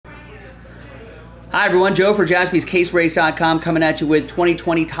Hi everyone, Joe for JaspysCaseBreaks.com coming at you with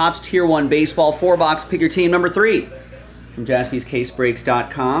 2020 Topps Tier 1 Baseball 4-box. Pick your team number 3 from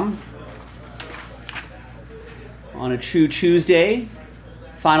JaspysCaseBreaks.com. On a True Tuesday,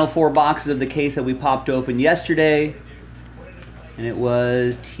 final 4 boxes of the case that we popped open yesterday. And it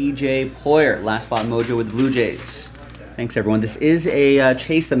was TJ Poyer, last spot mojo with the Blue Jays. Thanks everyone. This is a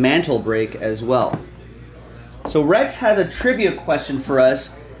Chase the Mantle break as well. So Rex has a trivia question for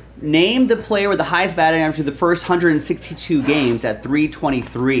us. Name the player with the highest batting average through the first 162 games at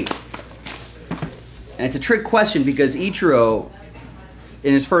 323. And it's a trick question because Ichiro,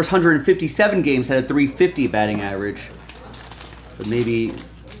 in his first 157 games, had a 350 batting average. But maybe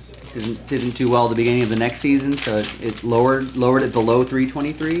didn't do well at the beginning of the next season, so it lowered it below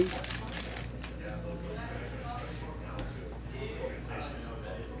 323.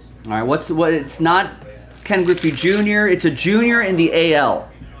 All right, it's not Ken Griffey Jr. It's a junior in the AL.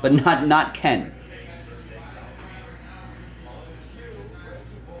 But not Ken.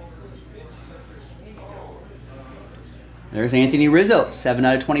 There's Anthony Rizzo, 7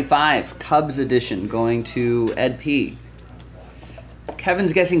 out of 25. Cubs edition going to Ed P.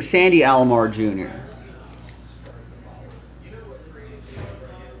 Kevin's guessing Sandy Alomar Jr.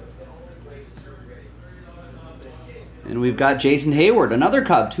 And we've got Jason Hayward, another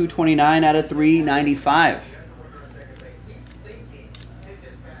Cub, 229 out of 395.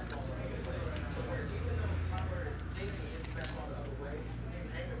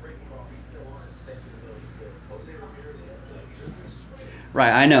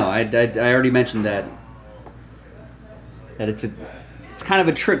 Right, I know. I already mentioned that it's kind of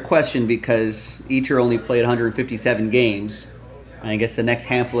a trick question because Ichiro only played 157 games, and I guess the next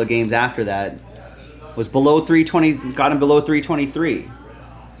handful of games after that was below 320, got him below 323.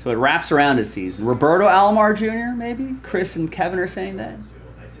 So it wraps around his season. Roberto Alomar Jr. maybe. Chris and Kevin are saying that.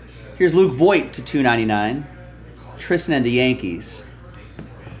 Here's Luke Voit to 299. Tristan and the Yankees.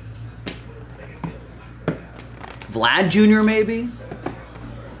 Vlad Jr. maybe.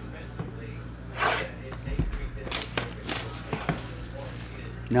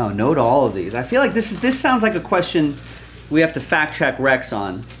 No to all of these. I feel like this sounds like a question we have to fact check Rex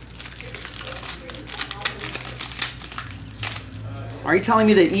on. Are you telling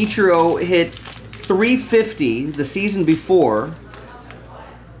me that Ichiro hit 350 the season before,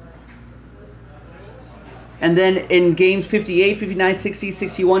 and then in games 58, 59, 60,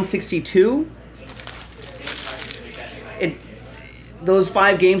 61, 62, those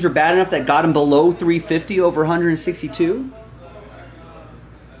 5 games were bad enough that got him below 350 over 162?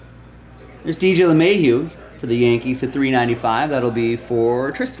 There's DJ LeMahieu for the Yankees at 395. That'll be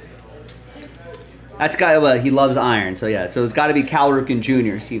for Tristan. That's got, well, he loves iron, so yeah. So it's got to be Cal Ripken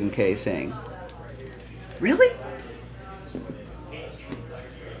Jr., Stephen K. saying. Really?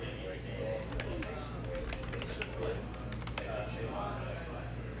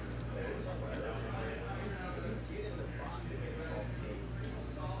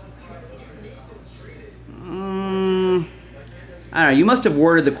 I don't know, you must have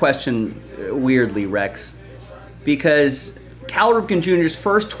worded the question weirdly, Rex, because Cal Ripken Jr.'s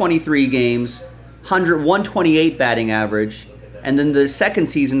first 23 games, 128 batting average, and then the second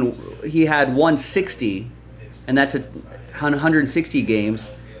season he had 160, and that's 160 games,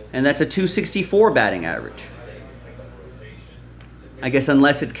 and that's a 264 batting average. I guess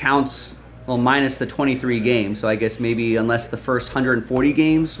unless it counts, well, minus the 23 games, so I guess maybe unless the first 140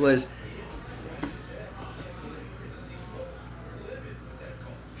 games was...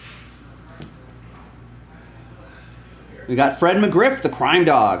 We got Fred McGriff, the crime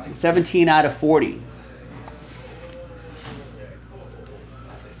dog, 17 out of 40.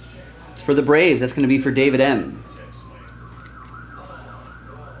 It's for the Braves. That's going to be for David M.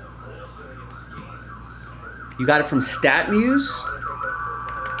 You got it from StatMuse?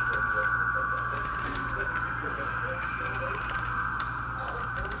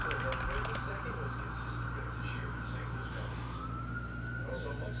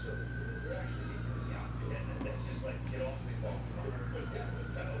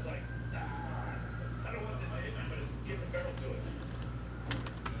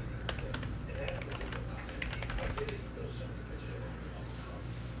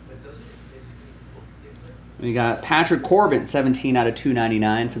 We got Patrick Corbin, 17 out of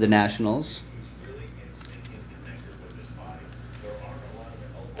 299 for the Nationals.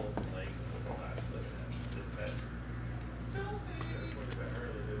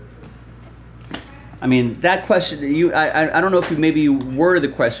 I mean, that question, I don't know if maybe you were the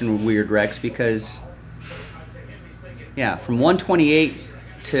question weird, Rex, because, yeah, from 128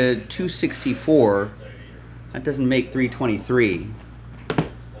 to 264, that doesn't make 323.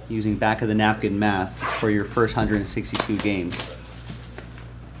 using back of the napkin math for your first 162 games.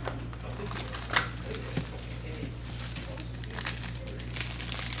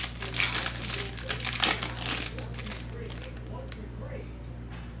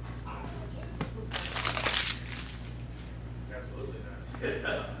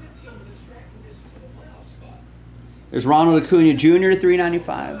 There's Ronald Acuna Jr.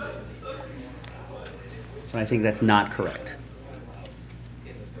 395. So I think that's not correct.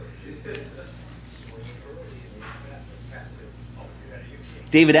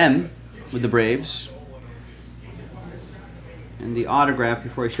 David M. with the Braves. And the autograph,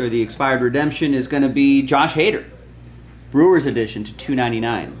 before I show you the expired redemption, is going to be Josh Hader. Brewers edition to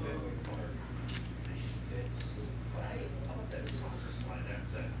 299.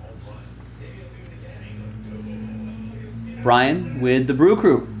 Brian with the Brew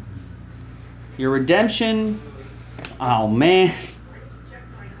Crew. Your redemption, oh man.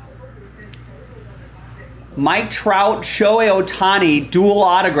 Mike Trout, Shohei Ohtani, dual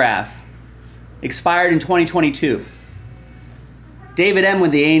autograph. Expired in 2022. David M.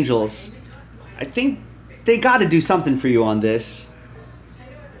 with the Angels. I think they got to do something for you on this.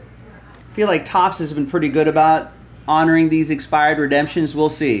 I feel like Topps has been pretty good about honoring these expired redemptions. We'll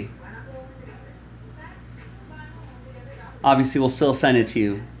see. Obviously, we'll still send it to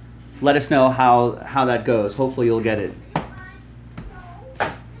you. Let us know how that goes. Hopefully, you'll get it.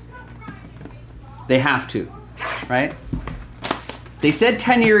 They have to, right? They said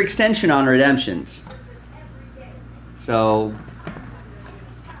 10-year extension on redemptions. So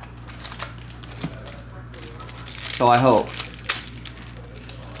I hope.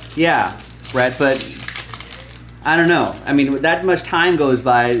 Yeah, Brett, but I don't know. I mean, that much time goes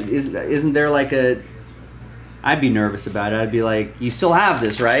by. Isn't there like a... I'd be nervous about it. I'd be like, you still have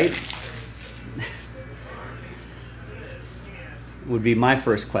this, right? Would be my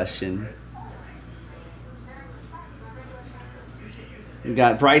first question. We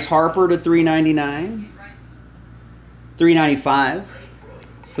got Bryce Harper to 399. 395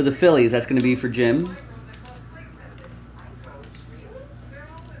 for the Phillies. That's going to be for Jim.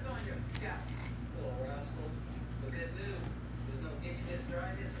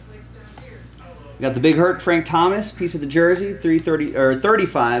 We got the Big Hurt Frank Thomas, piece of the jersey, 330 or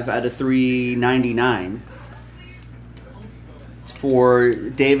 35 out of 399. It's for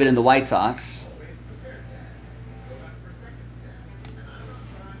David and the White Sox.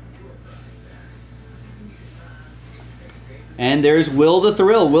 And there's Will the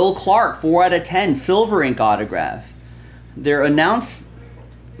Thrill, Will Clark, 4 out of 10, silver ink autograph. They're announced.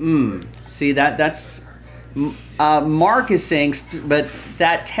 See that's. Mark is saying, but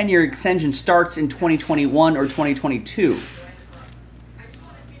that 10-year extension starts in 2021 or 2022.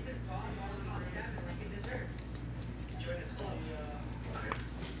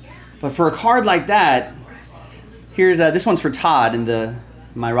 But for a card like that, here's this one's for Todd and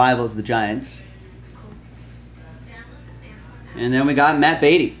my rivals, the Giants. And then we got Matt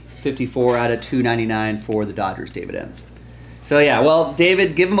Beatty, 54 out of 299 for the Dodgers, David M. So yeah, well,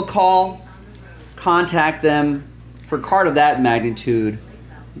 David, give them a call. Contact them. For a card of that magnitude,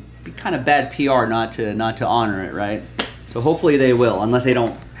 it'd be kind of bad PR not to honor it, right? So hopefully they will, unless they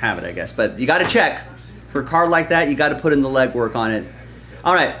don't have it, I guess. But you got to check. For a card like that, you got to put in the legwork on it.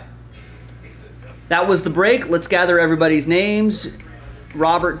 All right. That was the break. Let's gather everybody's names.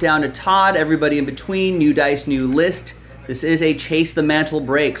 Robert down to Todd, everybody in between, new dice, new list. This is a Chase the Mantle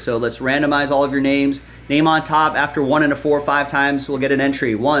break, so let's randomize all of your names. Name on top after 1 and a 4 5 times, we'll get an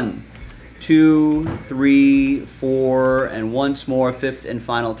entry. 1, 2, 3, 4, and once more, 5th and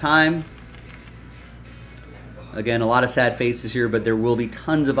final time. Again, a lot of sad faces here, but there will be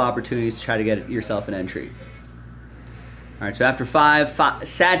tons of opportunities to try to get yourself an entry. All right, so after 5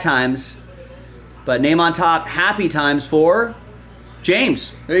 sad times, but name on top, happy times for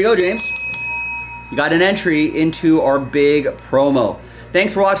James. There you go, James. You got an entry into our big promo.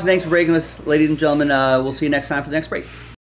 Thanks for watching. Thanks for breaking with us, ladies and gentlemen. We'll see you next time for the next break.